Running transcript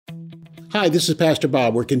Hi, this is Pastor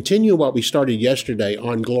Bob. We're continuing what we started yesterday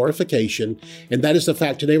on glorification, and that is the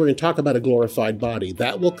fact today we're going to talk about a glorified body.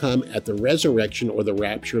 That will come at the resurrection or the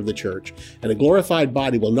rapture of the church. And a glorified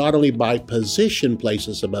body will not only by position place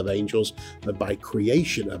us above angels, but by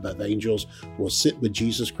creation above angels will sit with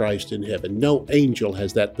Jesus Christ in heaven. No angel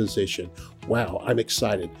has that position. Wow, I'm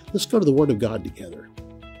excited. Let's go to the Word of God together.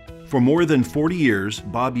 For more than 40 years,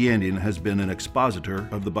 Bob Yandian has been an expositor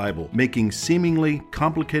of the Bible, making seemingly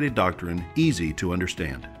complicated doctrine easy to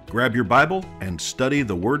understand. Grab your Bible and study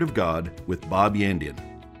the Word of God with Bob Yandian.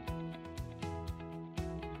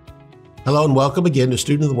 Hello and welcome again to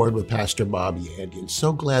Student of the Word with Pastor Bob Yandian.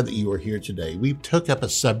 So glad that you are here today. We took up a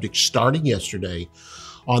subject starting yesterday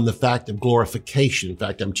on the fact of glorification. In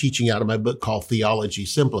fact, I'm teaching out of my book called Theology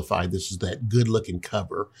Simplified. This is that good-looking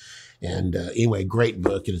cover. And anyway, great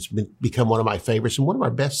book, and it's become one of my favorites and one of our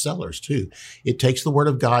best sellers too. It takes the Word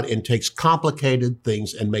of God and takes complicated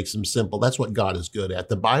things and makes them simple. That's what God is good at.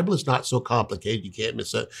 The Bible is not so complicated you can't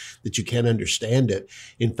miss it, that you can't understand it.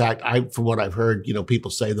 In fact, from what I've heard, people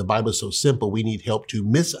say the Bible is so simple we need help to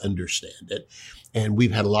misunderstand it. And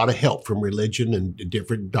we've had a lot of help from religion and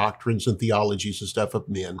different doctrines and theologies and stuff of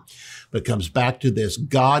men. But it comes back to this.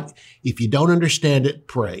 God, if you don't understand it,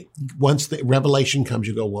 pray. Once the revelation comes,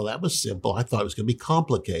 you go, well, that was simple. I thought it was going to be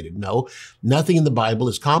complicated. No, nothing in the Bible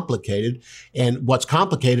is complicated. And what's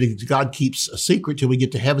complicated is God keeps a secret till we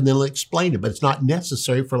get to heaven, then he'll explain it. But it's not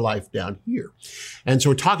necessary for life down here. And so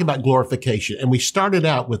we're talking about glorification. And we started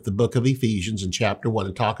out with the book of Ephesians in chapter 1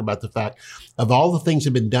 and talk about the fact of all the things that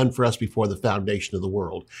have been done for us before the foundation of the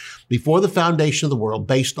world. Before the foundation of the world,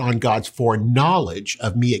 based on God's foreknowledge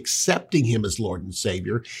of me accepting him as Lord and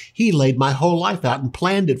Savior, he laid my whole life out and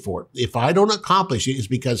planned it for it. If I don't accomplish it, it's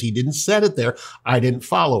because he didn't set it there. I didn't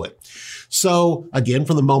follow it. So again,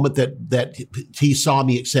 from the moment that he saw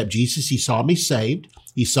me accept Jesus, he saw me saved.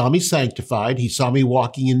 He saw me sanctified. He saw me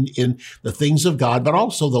walking in the things of God. But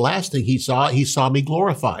also the last thing he saw me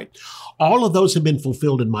glorified. All of those have been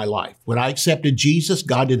fulfilled in my life. When I accepted Jesus,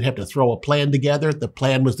 God didn't have to throw a plan together. The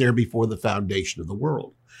plan was there before the foundation of the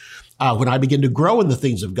world. When I begin to grow in the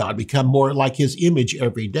things of God, become more like his image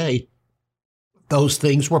every day, those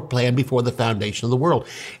things were planned before the foundation of the world.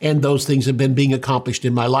 And those things have been being accomplished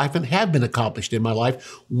in my life and have been accomplished in my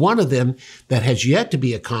life. One of them that has yet to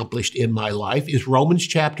be accomplished in my life is Romans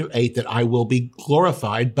chapter 8, that I will be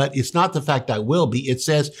glorified. But it's not the fact I will be. It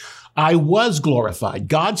says, I was glorified.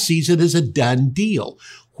 God sees it as a done deal.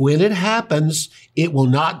 When it happens, it will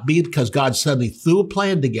not be because God suddenly threw a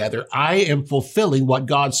plan together. I am fulfilling what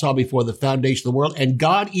God saw before the foundation of the world, and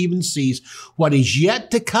God even sees what is yet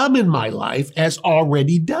to come in my life as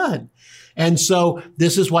already done. And so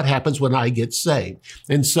this is what happens when I get saved.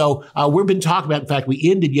 And so we've been talking about, in fact, we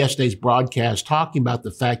ended yesterday's broadcast talking about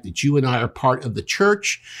the fact that you and I are part of the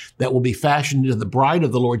church that will be fashioned into the bride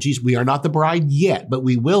of the Lord Jesus. We are not the bride yet, but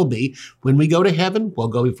we will be. When we go to heaven, we'll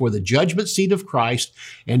go before the judgment seat of Christ.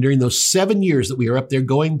 And during those 7 years that we are up there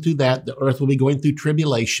going through that, the earth will be going through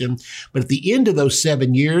tribulation. But at the end of those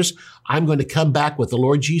 7 years, I'm going to come back with the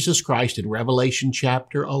Lord Jesus Christ in Revelation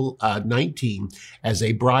chapter 19 as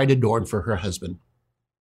a bride adorned for her husband.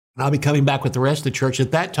 And I'll be coming back with the rest of the church.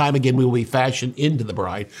 At that time, again, we will be fashioned into the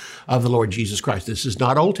bride of the Lord Jesus Christ. This is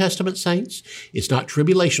not Old Testament saints. It's not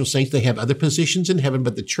tribulational saints. They have other positions in heaven,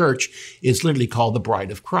 but the church is literally called the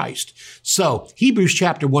bride of Christ. So Hebrews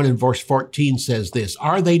chapter 1 and verse 14 says this,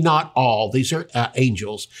 are they not all, these are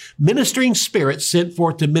angels, ministering spirits sent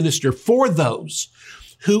forth to minister for those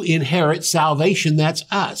who inherit salvation? That's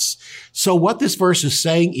us. So what this verse is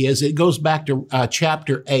saying is, it goes back to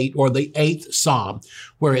chapter 8 or the 8th Psalm,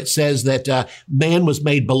 where it says that man was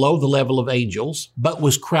made below the level of angels, but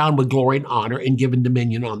was crowned with glory and honor and given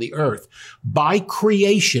dominion on the earth. By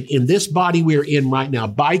creation, in this body we are in right now,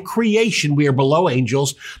 by creation we are below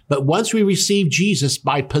angels, but once we receive Jesus,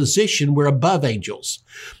 by position we're above angels.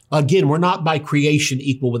 Again, we're not by creation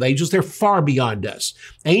equal with angels. They're far beyond us.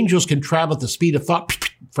 Angels can travel at the speed of thought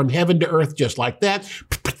from heaven to earth just like that,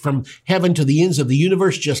 from heaven to the ends of the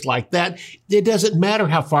universe just like that. It doesn't matter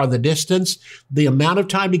how far the distance. The amount of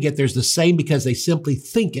time to get there is the same because they simply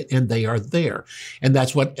think it and they are there. And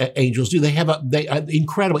that's what angels do. They have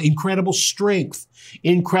incredible strength,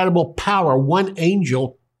 incredible power. One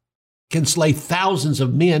angel can slay thousands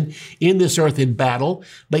of men in this earth in battle,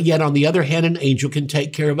 but yet on the other hand, an angel can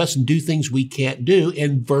take care of us and do things we can't do.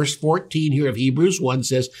 And verse 14 here of Hebrews 1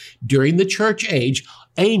 says, during the church age,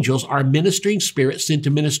 angels are ministering spirits sent to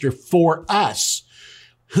minister for us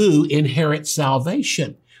who inherit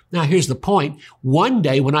salvation. Now, here's the point. One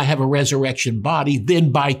day when I have a resurrection body,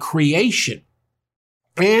 then by creation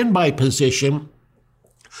and by position,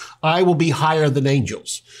 I will be higher than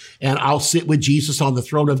angels, and I'll sit with Jesus on the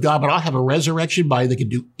throne of God, but I'll have a resurrection body that can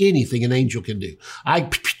do anything an angel can do. I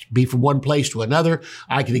be from one place to another.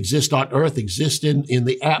 I can exist on earth, exist in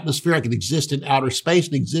the atmosphere. I can exist in outer space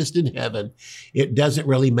and exist in heaven. It doesn't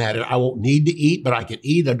really matter. I won't need to eat, but I can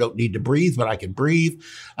eat. I don't need to breathe, but I can breathe.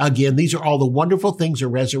 Again, these are all the wonderful things a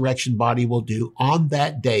resurrection body will do. On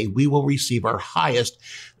that day, we will receive our highest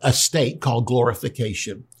estate called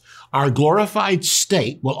glorification. Our glorified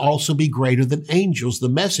state will also be greater than angels, the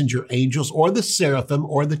messenger angels, or the seraphim,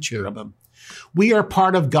 or the cherubim. We are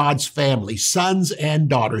part of God's family, sons and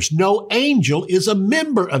daughters. No angel is a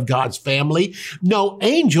member of God's family. No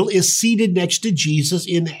angel is seated next to Jesus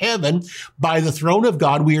in heaven by the throne of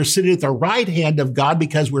God. We are seated at the right hand of God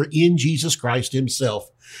because we're in Jesus Christ himself.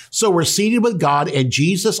 So we're seated with God and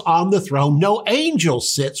Jesus on the throne. No angel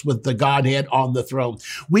sits with the Godhead on the throne.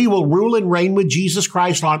 We will rule and reign with Jesus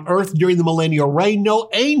Christ on earth during the millennial reign. No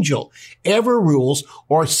angel ever rules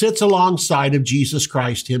or sits alongside of Jesus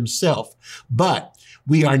Christ himself. But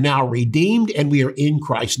we are now redeemed and we are in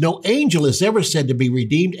Christ. No angel is ever said to be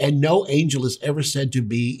redeemed and no angel is ever said to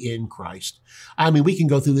be in Christ. I mean, we can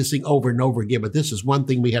go through this thing over and over again, but this is one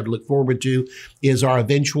thing we have to look forward to is our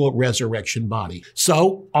eventual resurrection body.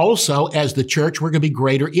 So also as the church, we're going to be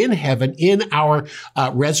greater in heaven in our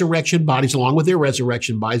resurrection bodies, along with their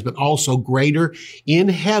resurrection bodies, but also greater in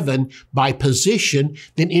heaven by position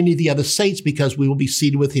than any of the other saints because we will be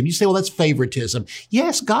seated with him. You say, well, that's favoritism.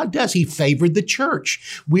 Yes, God does. He favored the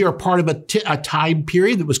church. We are part of a time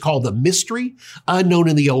period that was called the mystery, unknown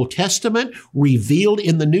in the Old Testament, revealed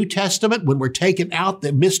in the New Testament. When we're taken out,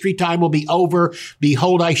 the mystery time will be over.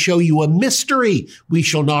 Behold, I show you a mystery. We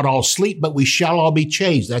shall not all sleep, but we shall all be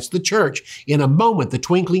changed. That's the church. In a moment, the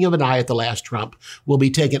twinkling of an eye at the last trump will be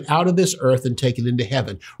taken out of this earth and taken into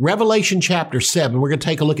heaven. Revelation chapter 7, we're going to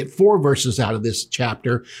take a look at 4 verses out of this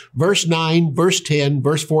chapter. Verse 9, verse 10,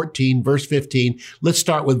 verse 14, verse 15. Let's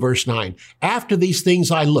start with verse 9. After these things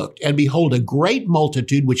I looked, and behold, a great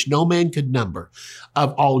multitude which no man could number,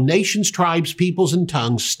 of all nations, tribes, peoples, and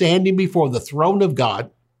tongues, standing before the throne of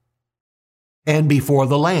God and before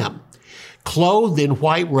the Lamb, clothed in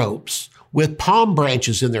white robes, with palm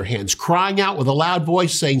branches in their hands, crying out with a loud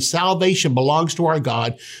voice, saying, salvation belongs to our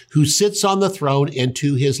God who sits on the throne and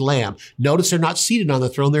to his Lamb. Notice they're not seated on the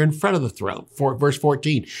throne, they're in front of the throne. Verse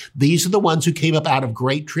 14, these are the ones who came up out of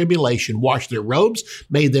great tribulation, washed their robes,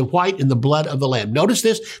 made them white in the blood of the Lamb. Notice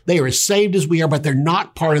this, they are as saved as we are, but they're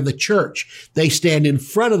not part of the church. They stand in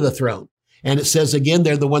front of the throne. And it says again,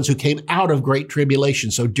 they're the ones who came out of great tribulation.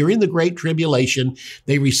 So during the great tribulation,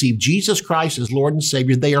 they received Jesus Christ as Lord and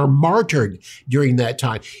Savior. They are martyred during that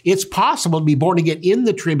time. It's possible to be born again in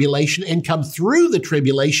the tribulation and come through the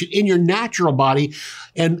tribulation in your natural body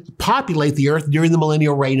and populate the earth during the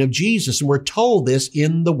millennial reign of Jesus. And we're told this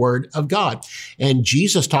in the Word of God. And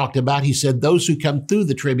Jesus talked about, he said, those who come through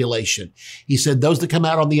the tribulation. He said, those that come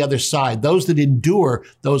out on the other side, those that endure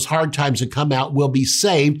those hard times and come out will be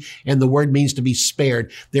saved. And the word means to be spared.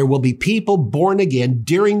 There will be people born again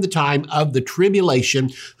during the time of the tribulation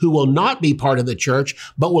who will not be part of the church,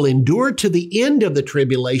 but will endure to the end of the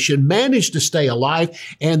tribulation, manage to stay alive,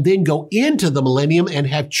 and then go into the millennium and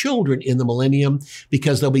have children in the millennium,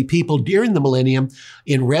 because there'll be people during the millennium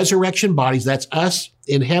in resurrection bodies. That's us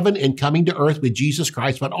in heaven and coming to earth with Jesus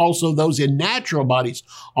Christ, but also those in natural bodies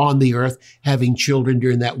on the earth having children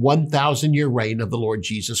during that 1,000-year reign of the Lord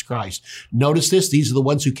Jesus Christ. Notice this, these are the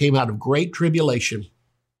ones who came out of great tribulation,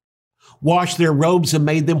 washed their robes and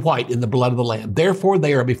made them white in the blood of the Lamb. Therefore,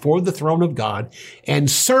 they are before the throne of God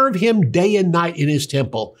and serve him day and night in his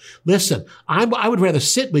temple. Listen, I would rather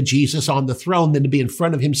sit with Jesus on the throne than to be in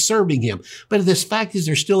front of him serving him. But this fact is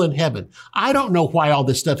they're still in heaven. I don't know why all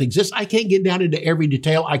this stuff exists. I can't get down into every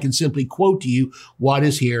detail. I can simply quote to you what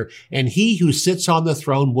is here. And he who sits on the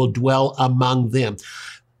throne will dwell among them.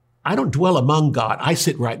 I don't dwell among God. I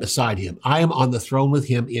sit right beside him. I am on the throne with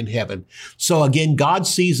him in heaven. So again, God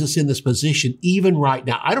sees us in this position even right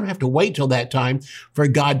now. I don't have to wait till that time for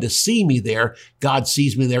God to see me there. God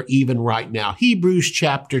sees me there even right now. Hebrews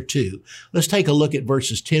chapter 2. Let's take a look at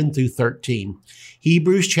verses 10 through 13.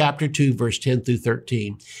 Hebrews chapter 2, verse 10 through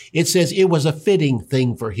 13. It says, it was a fitting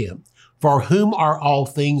thing for him, for whom are all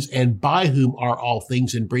things and by whom are all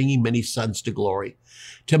things, in bringing many sons to glory,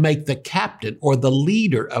 to make the captain or the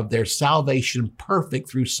leader of their salvation perfect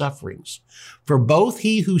through sufferings. For both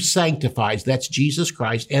he who sanctifies, that's Jesus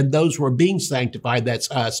Christ, and those who are being sanctified,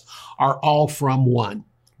 that's us, are all from one.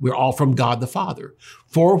 We're all from God the Father.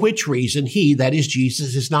 For which reason he, that is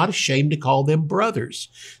Jesus, is not ashamed to call them brothers,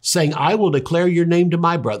 saying, I will declare your name to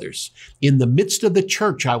my brothers. In the midst of the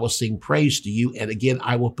church, I will sing praise to you. And again,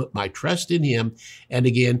 I will put my trust in him. And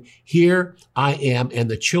again, here I am and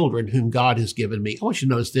the children whom God has given me. I want you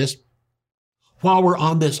to notice this. While we're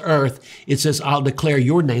on this earth, it says, I'll declare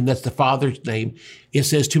your name. That's the Father's name. It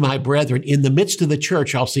says, to my brethren, in the midst of the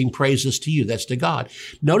church, I'll sing praises to you. That's to God.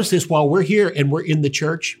 Notice this, while we're here and we're in the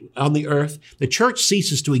church on the earth, the church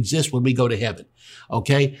ceases to exist when we go to heaven.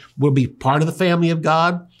 Okay? We'll be part of the family of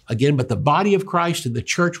God. Again, but the body of Christ and the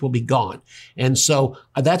church will be gone. And so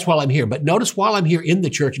that's why I'm here. But notice while I'm here in the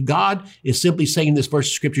church, God is simply saying in this verse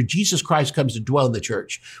of scripture, Jesus Christ comes to dwell in the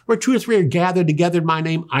church. Where 2 or 3 are gathered together in my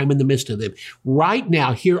name, I'm in the midst of them. Right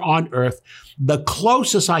now, here on earth, the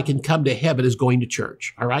closest I can come to heaven is going to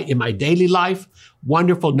church. All right. In my daily life,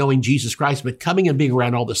 wonderful knowing Jesus Christ, but coming and being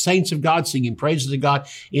around all the saints of God, singing praises to God.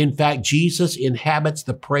 In fact, Jesus inhabits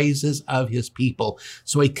the praises of his people.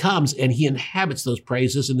 So he comes and he inhabits those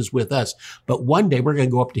praises and is with us. But one day we're going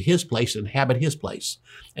to go up to his place and inhabit his place.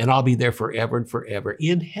 And I'll be there forever and forever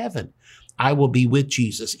in heaven. I will be with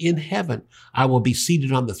Jesus in heaven. I will be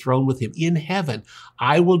seated on the throne with him in heaven.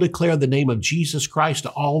 I will declare the name of Jesus Christ to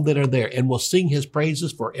all that are there and will sing his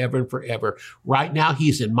praises forever and forever. Right now,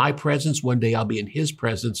 he's in my presence. One day I'll be in his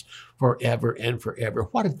presence forever and forever.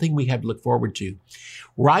 What a thing we have to look forward to.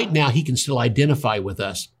 Right now, he can still identify with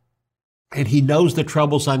us. And he knows the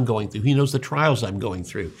troubles I'm going through. He knows the trials I'm going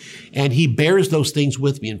through. And he bears those things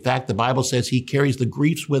with me. In fact, the Bible says he carries the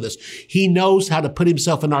griefs with us. He knows how to put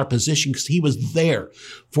himself in our position because he was there.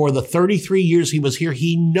 For the 33 years he was here,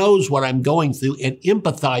 he knows what I'm going through and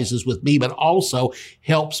empathizes with me, but also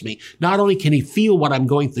helps me. Not only can he feel what I'm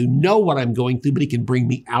going through, know what I'm going through, but he can bring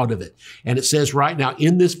me out of it. And it says right now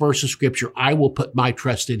in this verse of scripture, I will put my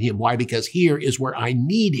trust in him. Why? Because here is where I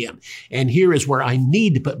need him. And here is where I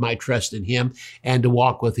need to put my trust in him and to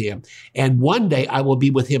walk with him. And one day I will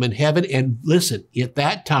be with him in heaven. And listen, at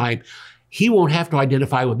that time, he won't have to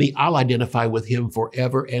identify with me. I'll identify with him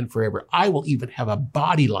forever and forever. I will even have a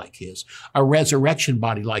body like his, a resurrection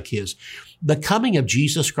body like his. The coming of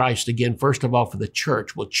Jesus Christ, again, first of all, for the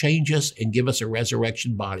church will change us and give us a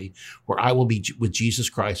resurrection body where I will be with Jesus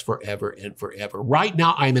Christ forever and forever. Right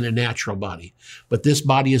now, I'm in a natural body, but this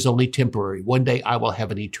body is only temporary. One day I will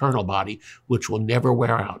have an eternal body, which will never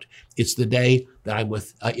wear out. It's the day that I'm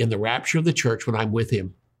with, in the rapture of the church when I'm with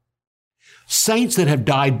him. Saints that have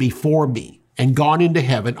died before me and gone into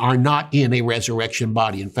heaven are not in a resurrection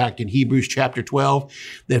body. In fact, in Hebrews chapter 12,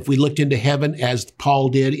 that if we looked into heaven as Paul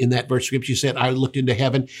did in that verse of scripture, he said, I looked into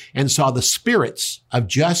heaven and saw the spirits of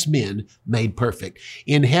just men made perfect.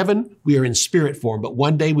 In heaven, we are in spirit form, but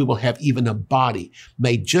one day we will have even a body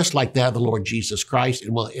made just like that of the Lord Jesus Christ,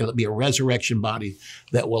 and it'll be a resurrection body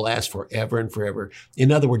that will last forever and forever.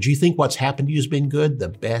 In other words, you think what's happened to you has been good? The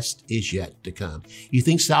best is yet to come. You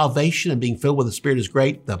think salvation and being filled with the Spirit is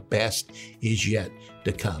great? The best is yet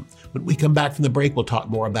to come. When we come back from the break, we'll talk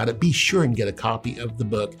more about it. Be sure and get a copy of the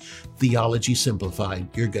book, Theology Simplified.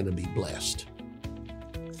 You're going to be blessed.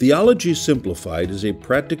 Theology Simplified is a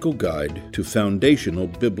practical guide to foundational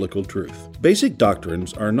biblical truth. Basic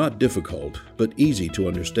doctrines are not difficult, but easy to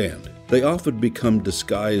understand. They often become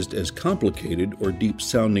disguised as complicated or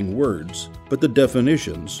deep-sounding words, but the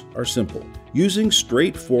definitions are simple. Using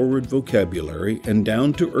straightforward vocabulary and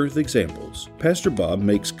down-to-earth examples, Pastor Bob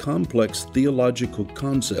makes complex theological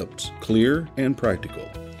concepts clear and practical.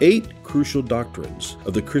 8 crucial doctrines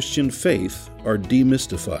of the Christian faith are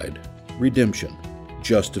demystified: redemption,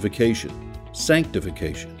 justification,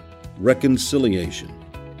 sanctification, reconciliation,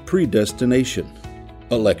 predestination,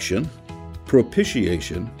 election,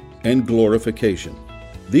 propitiation, and glorification.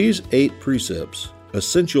 These 8 precepts,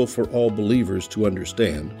 essential for all believers to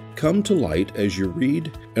understand, come to light as you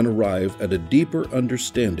read and arrive at a deeper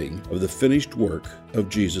understanding of the finished work of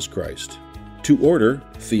Jesus Christ. To order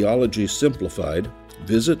Theology Simplified,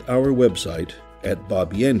 visit our website at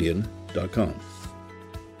bobyandian.com.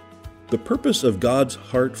 The purpose of God's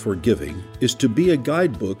Heart for Giving is to be a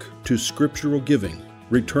guidebook to scriptural giving,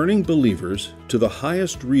 returning believers to the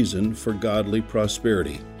highest reason for godly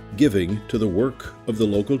prosperity, giving to the work of the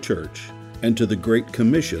local church and to the Great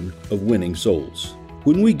Commission of winning souls.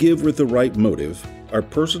 When we give with the right motive, our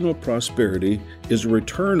personal prosperity is a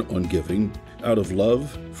return on giving out of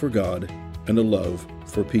love for God and a love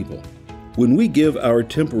for people. When we give our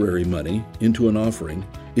temporary money into an offering,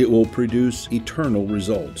 it will produce eternal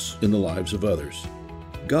results in the lives of others.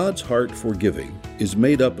 God's Heart for Giving is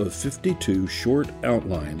made up of 52 short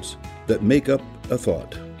outlines that make up a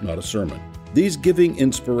thought, not a sermon. These giving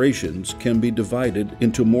inspirations can be divided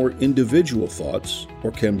into more individual thoughts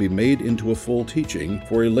or can be made into a full teaching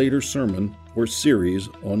for a later sermon or series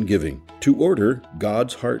on giving. To order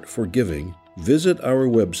God's Heart for Giving, visit our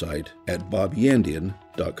website at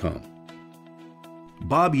bobyandian.com.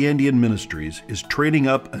 Bob Yandian Ministries is training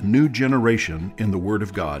up a new generation in the Word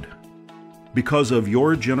of God. Because of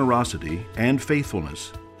your generosity and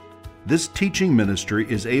faithfulness, this teaching ministry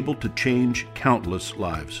is able to change countless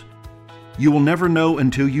lives. You will never know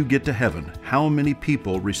until you get to heaven how many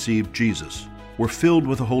people received Jesus, were filled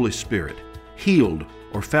with the Holy Spirit, healed,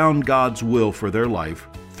 or found God's will for their life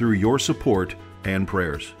through your support and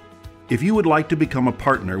prayers. If you would like to become a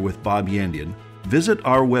partner with Bob Yandian, visit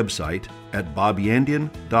our website at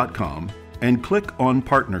bobyandian.com and click on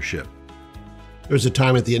Partnership. There's a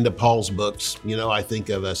time at the end of Paul's books, I think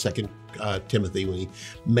of 2 Timothy when he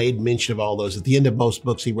made mention of all those. At the end of most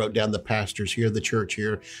books, he wrote down the pastors here, the church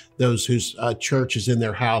here, those whose church is in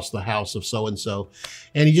their house, the house of so-and-so.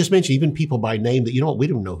 And he just mentioned even people by name that, we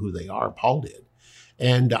don't know who they are. Paul did.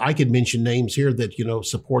 And I could mention names here that,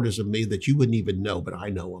 supporters of me that you wouldn't even know, but I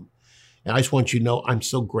know them. And I just want you to know I'm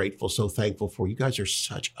so grateful, so thankful for you. You guys are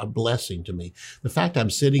such a blessing to me. The fact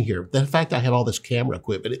I'm sitting here, the fact I have all this camera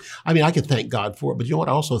equipment, I could thank God for it, but you know what?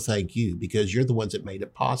 I also thank you because you're the ones that made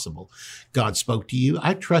it possible. God spoke to you.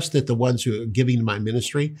 I trust that the ones who are giving to my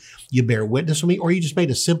ministry, you bear witness with me, or you just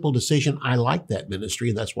made a simple decision. I like that ministry,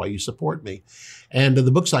 and that's why you support me. And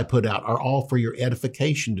the books I put out are all for your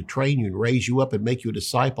edification, to train you and raise you up and make you a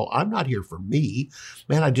disciple. I'm not here for me.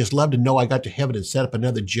 Man, I'd just love to know I got to heaven and set up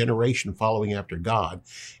another generation following after God.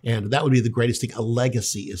 And that would be the greatest thing. A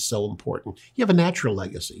legacy is so important. You have a natural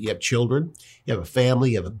legacy. You have children, you have a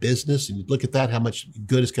family, you have a business, and you look at that, how much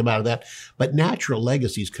good has come out of that. But natural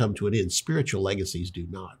legacies come to an end. Spiritual legacies do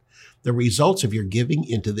not. The results of your giving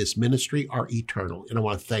into this ministry are eternal. And I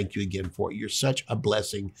want to thank you again for it. You're such a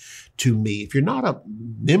blessing to me. If you're not a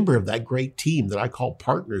member of that great team that I call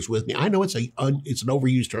partners with me, I know it's an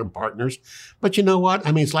overused term, partners, but you know what?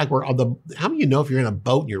 It's like we're on how many of you know if you're in a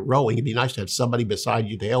boat and you're rowing, it'd be nice to have somebody beside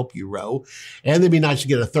you to help you row. And it'd be nice to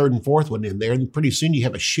get a third and fourth one in there. And pretty soon you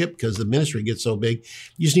have a ship because the ministry gets so big.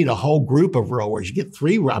 You just need a whole group of rowers. You get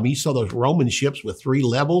three. You saw those Roman ships with 3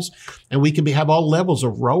 levels, and we can have all levels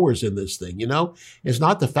of rowers in this thing. It's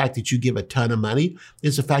not the fact that you give a ton of money.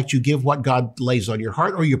 It's the fact you give what God lays on your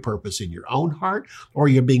heart or your purpose in your own heart, or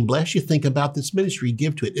you're being blessed. You think about this ministry,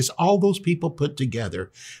 give to it. It's all those people put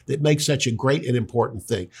together that make such a great and important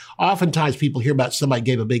thing. Oftentimes people hear about somebody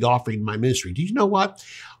gave a big offering in my ministry. Do you know what?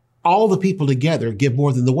 All the people together give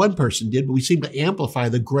more than the one person did, but we seem to amplify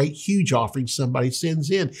the great, huge offerings somebody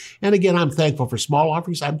sends in. And again, I'm thankful for small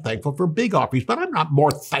offerings. I'm thankful for big offerings, but I'm not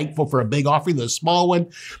more thankful for a big offering than a small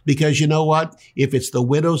one, because you know what? If it's the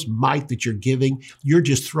widow's mite that you're giving, you're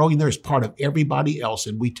just throwing there as part of everybody else.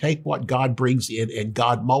 And we take what God brings in and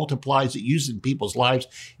God multiplies it, uses it in people's lives,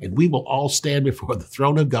 and we will all stand before the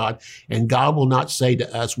throne of God. And God will not say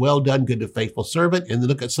to us, well done, good and faithful servant, and then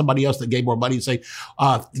look at somebody else that gave more money and say,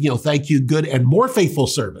 thank you, good and more faithful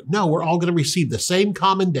servant. No, we're all going to receive the same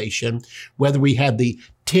commendation, whether we had the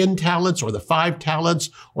 10 talents or the 5 talents,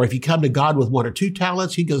 or if you come to God with 1 or 2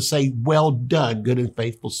 talents, He's going to say, well done, good and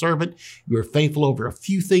faithful servant. You are faithful over a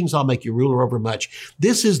few things. I'll make you ruler over much.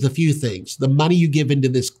 This is the few things. The money you give into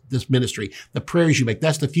this ministry, the prayers you make,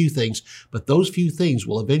 that's the few things. But those few things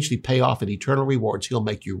will eventually pay off in eternal rewards. He'll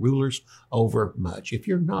make you rulers over much. If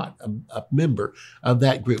you're not a member of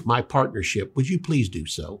that group, my partnership, would you please do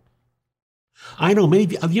so? I know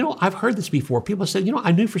many of you, I've heard this before. People said,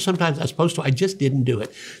 I knew for sometimes I was supposed to, I just didn't do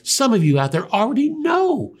it. Some of you out there already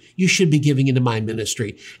know you should be giving into my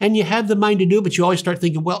ministry, and you have the mind to do it, but you always start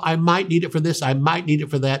thinking, well, I might need it for this. I might need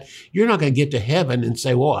it for that. You're not going to get to heaven and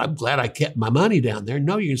say, well, I'm glad I kept my money down there.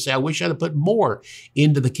 No, you're going to say, I wish I'd have put more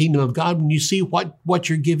into the kingdom of God when you see what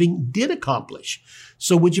your giving did accomplish.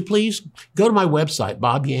 So would you please go to my website,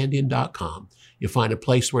 bobyandian.com. You'll find a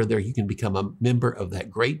place where you can become a member of that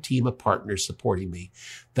great team of partners supporting me.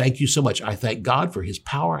 Thank you so much. I thank God for His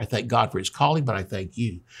power. I thank God for His calling, but I thank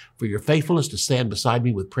you for your faithfulness to stand beside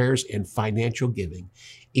me with prayers and financial giving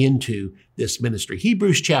into this ministry.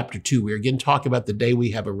 Hebrews chapter 2, we're again talking about the day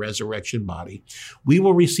we have a resurrection body. We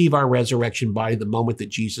will receive our resurrection body the moment that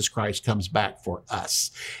Jesus Christ comes back for us.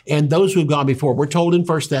 And those who have gone before, we're told in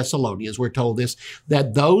 1 Thessalonians, we're told this,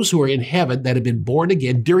 that those who are in heaven that have been born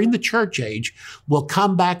again during the church age will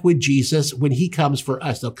come back with Jesus when He comes for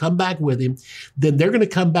us. They'll come back with Him. Then they're going to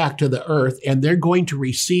come back to the earth, and they're going to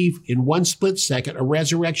receive in one split second a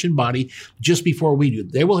resurrection resurrection body just before we do.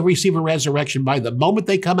 They will receive a resurrection body the moment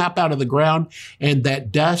they come up out of the ground, and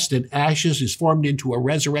that dust and ashes is formed into a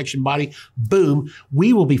resurrection body. Boom,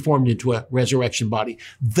 we will be formed into a resurrection body.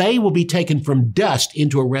 They will be taken from dust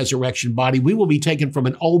into a resurrection body. We will be taken from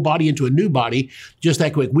an old body into a new body just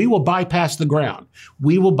that quick. We will bypass the ground.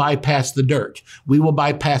 We will bypass the dirt. We will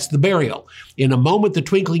bypass the burial. In a moment, the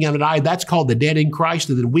twinkling of an eye, that's called the dead in Christ,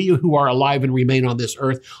 and then we who are alive and remain on this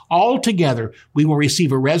earth, all together, we will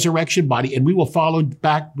receive a resurrection body, and we will follow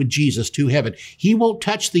back with Jesus to heaven. He won't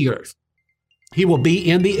touch the earth. He will be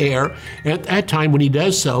in the air. At that time, when he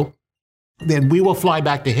does so, then we will fly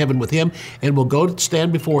back to heaven with him, and we'll go to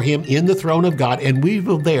stand before him in the throne of God, and we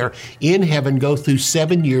will there in heaven go through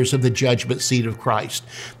 7 years of the judgment seat of Christ.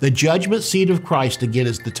 The judgment seat of Christ, again,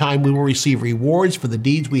 is the time we will receive rewards for the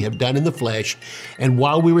deeds we have done in the flesh and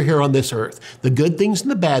while we were here on this earth. The good things and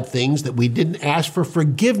the bad things that we didn't ask for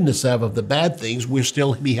forgiveness of the bad things, we'll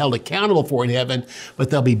still be held accountable for in heaven, but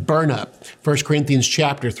they'll be burned up. 1 Corinthians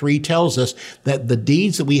chapter 3 tells us that the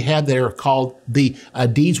deeds that we have there are called the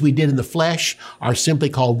deeds we did in the flesh are simply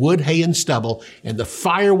called wood, hay, and stubble, and the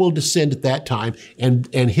fire will descend at that time and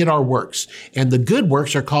hit our works. And the good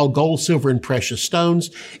works are called gold, silver, and precious stones,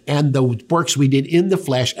 and the works we did in the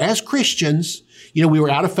flesh as Christians. You know, we were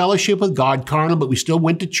out of fellowship with God, carnal, but we still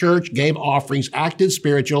went to church, gave offerings, acted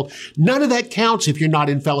spiritual. None of that counts if you're not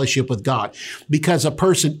in fellowship with God, because a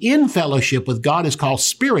person in fellowship with God is called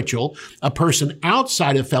spiritual. A person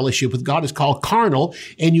outside of fellowship with God is called carnal,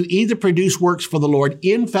 and you either produce works for the Lord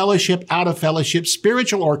in fellowship, out of fellowship,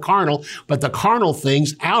 spiritual or carnal, but the carnal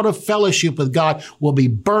things out of fellowship with God will be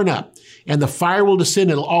burned up. And the fire will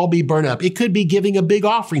descend, it'll all be burned up. It could be giving a big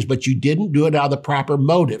offerings, but you didn't do it out of the proper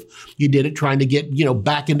motive. You did it trying to get,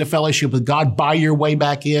 back into fellowship with God, buy your way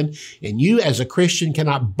back in. And you as a Christian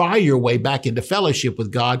cannot buy your way back into fellowship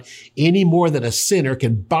with God any more than a sinner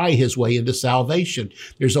can buy his way into salvation.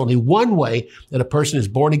 There's only one way that a person is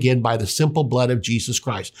born again, by the simple blood of Jesus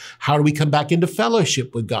Christ. How do we come back into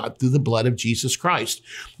fellowship with God? Through the blood of Jesus Christ.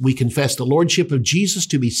 We confess the lordship of Jesus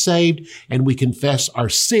to be saved, and we confess our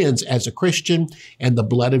sins as a Christian, and the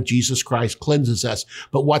blood of Jesus Christ cleanses us.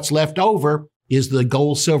 But what's left over is the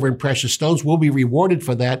gold, silver, and precious stones. We'll be rewarded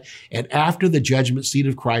for that. And after the judgment seat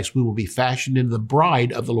of Christ, we will be fashioned into the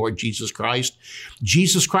bride of the Lord Jesus Christ.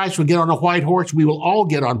 Jesus Christ will get on a white horse. We will all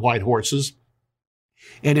get on white horses.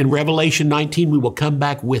 And in Revelation 19, we will come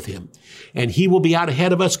back with him. And he will be out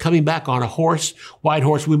ahead of us, coming back on a horse, white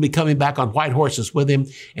horse. We'll be coming back on white horses with him.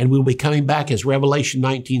 And we'll be coming back, as Revelation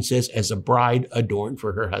 19 says, as a bride adorned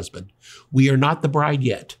for her husband. We are not the bride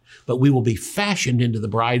yet, but we will be fashioned into the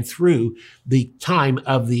bride through the time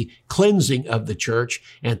of the cleansing of the church.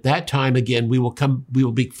 And at that time, again, we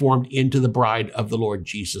will be formed into the bride of the Lord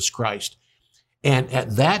Jesus Christ. And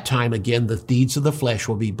at that time, again, the deeds of the flesh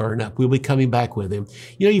will be burned up. We'll be coming back with him.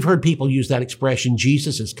 You've heard people use that expression,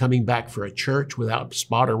 Jesus is coming back for a church without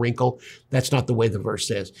spot or wrinkle. That's not the way the verse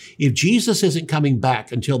says. If Jesus isn't coming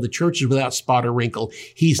back until the church is without spot or wrinkle,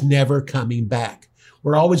 he's never coming back.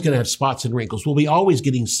 We're always going to have spots and wrinkles. We'll be always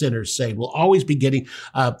getting sinners saved. We'll always be getting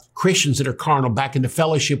Christians that are carnal back into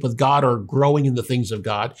fellowship with God or growing in the things of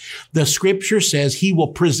God. The scripture says he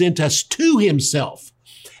will present us to himself,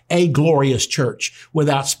 a glorious church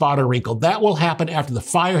without spot or wrinkle. That will happen after the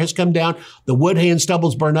fire has come down, the wood, hay, and stubble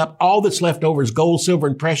is burned up. All that's left over is gold, silver,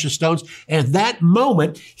 and precious stones. And at that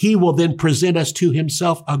moment, he will then present us to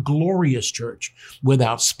himself a glorious church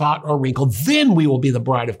without spot or wrinkle. Then we will be the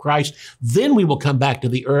bride of Christ. Then we will come back to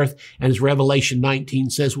the earth. And as Revelation 19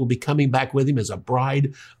 says, we'll be coming back with him as a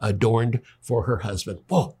bride adorned for her husband.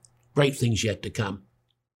 Whoa, great things yet to come.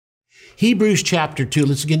 Hebrews chapter 2,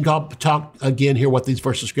 let's again talk again here what these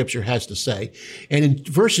verses of scripture has to say. And in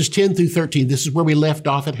verses 10 through 13, this is where we left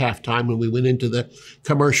off at halftime when we went into the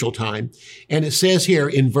commercial time. And it says here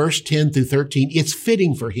in verse 10 through 13, it's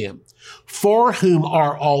fitting for him, for whom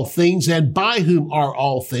are all things and by whom are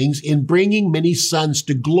all things, in bringing many sons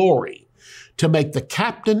to glory, to make the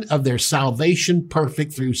captain of their salvation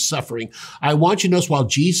perfect through suffering. I want you to notice while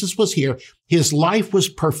Jesus was here, his life was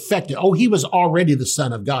perfected. Oh, he was already the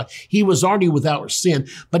Son of God. He was already without sin,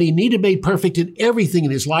 but he needed made perfect in everything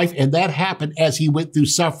in his life, and that happened as he went through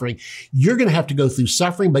suffering. You're going to have to go through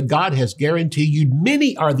suffering, but God has guaranteed you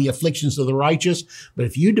many are the afflictions of the righteous, but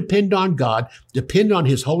if you depend on God, depend on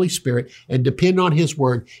his Holy Spirit, and depend on his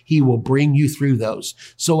word, he will bring you through those.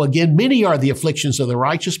 So again, many are the afflictions of the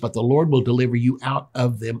righteous, but the Lord will deliver you out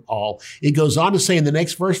of them all. It goes on to say in the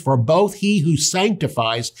next verse, for both he who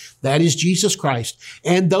sanctifies, that is Jesus Christ,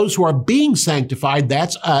 and those who are being sanctified,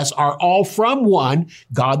 that's us, are all from one,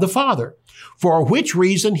 God the Father. For which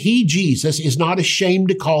reason he, Jesus, is not ashamed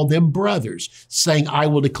to call them brothers, saying, I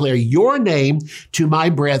will declare your name to my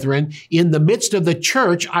brethren. In the midst of the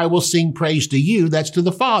church, I will sing praise to you. That's to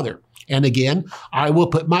the Father. And again, I will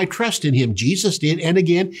put my trust in him. Jesus did. And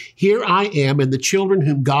again, here I am and the children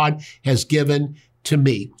whom God has given to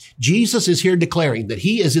me. Jesus is here declaring that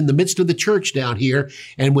he is in the midst of the church down here.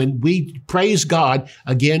 And when we praise God,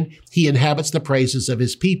 again, he inhabits the praises of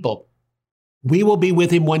his people. We will be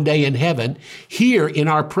with him one day in heaven. Here in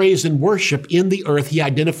our praise and worship in the earth, he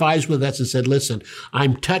identifies with us and said, listen,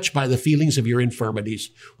 I'm touched by the feelings of your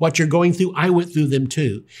infirmities. What you're going through, I went through them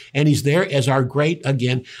too. And he's there as our great,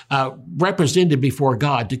 again, representative before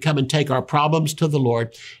God to come and take our problems to the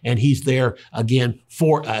Lord. And he's there again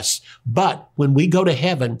for us. But when we go to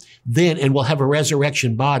heaven, then, and we'll have a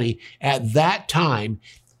resurrection body, at that time,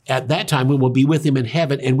 we will be with him in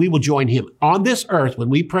heaven and we will join him on this earth. When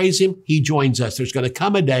we praise him, he joins us. There's going to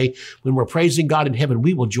come a day when we're praising God in heaven.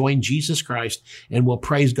 We will join Jesus Christ and we'll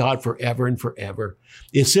praise God forever and forever.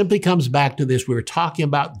 It simply comes back to this. We were talking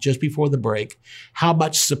about just before the break, how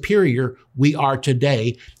much superior we are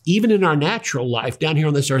today, even in our natural life down here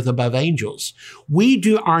on this earth above angels. We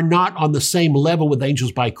are not on the same level with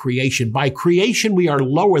angels by creation. By creation, we are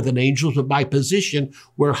lower than angels, but by position,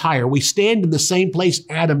 we're higher. We stand in the same place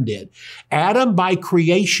Adam did. Adam by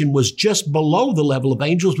creation was just below the level of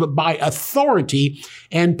angels, but by authority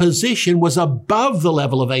and position was above the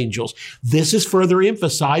level of angels. This is further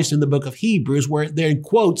emphasized in the book of Hebrews, where there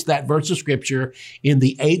quotes that verse of scripture in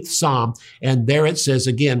the 8th Psalm. And there it says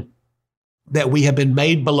again, that we have been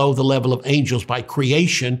made below the level of angels by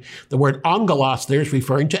creation. The word angelos there is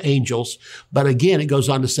referring to angels. But again, it goes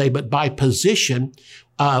on to say, but by position,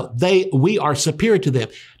 we are superior to them.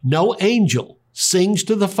 No angel sings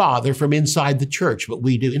to the Father from inside the church, but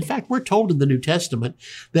we do. In fact, we're told in the New Testament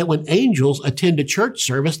that when angels attend a church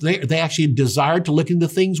service, they actually desire to look into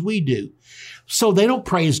things we do. So they don't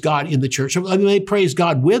praise God in the church. I mean, they praise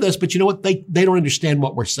God with us, but you know what? They don't understand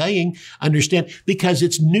what we're saying. Because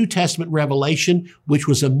it's New Testament revelation, which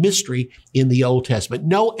was a mystery in the Old Testament.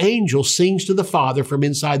 No angel sings to the Father from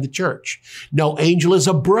inside the church. No angel is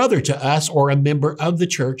a brother to us or a member of the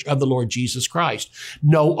church of the Lord Jesus Christ.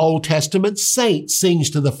 No Old Testament saint sings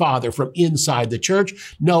to the Father from inside the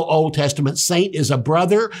church. No Old Testament saint is a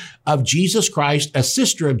brother of Jesus Christ, a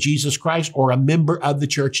sister of Jesus Christ, or a member of the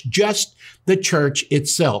church. Just the church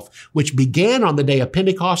itself, which began on the day of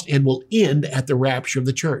Pentecost and will end at the rapture of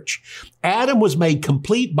the church. Adam was made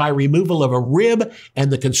complete by removal of a rib,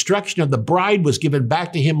 and the construction of the bride was given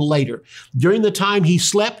back to him later. During the time he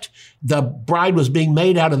slept, the bride was being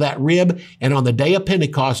made out of that rib, and on the day of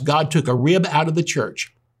Pentecost, God took a rib out of the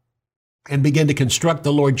church and began to construct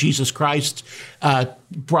the Lord Jesus Christ's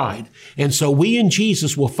bride. And so we in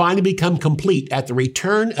Jesus will finally become complete at the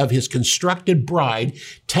return of his constructed bride,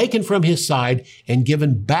 taken from his side and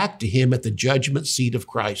given back to him at the judgment seat of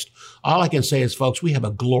Christ. All I can say is, folks, we have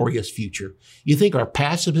a glorious future. You think our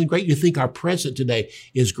past has been great? You think our present today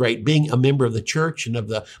is great? Being a member of the church and of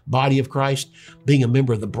the body of Christ, being a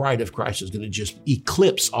member of the bride of Christ is going to just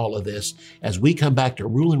eclipse all of this as we come back to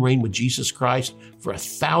rule and reign with Jesus Christ for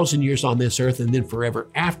 1,000 years on this earth, and then forever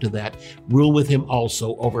after that, rule with him also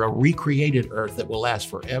over a recreated earth that will last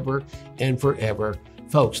forever and forever.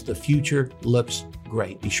 Folks, the future looks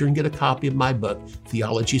great. Be sure and get a copy of my book,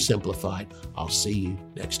 Theology Simplified. I'll see you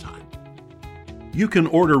next time. You can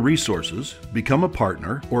order resources, become a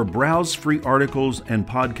partner, or browse free articles and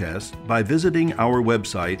podcasts by visiting our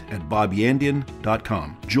website at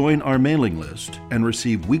bobyandian.com. Join our mailing list and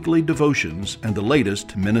receive weekly devotions and the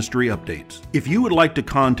latest ministry updates. If you would like to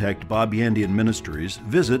contact Bob Yandian Ministries,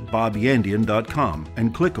 visit bobyandian.com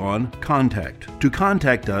and click on Contact. To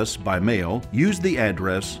contact us by mail, use the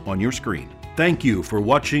address on your screen. Thank you for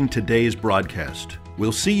watching today's broadcast.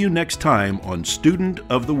 We'll see you next time on Student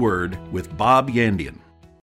of the Word with Bob Yandian.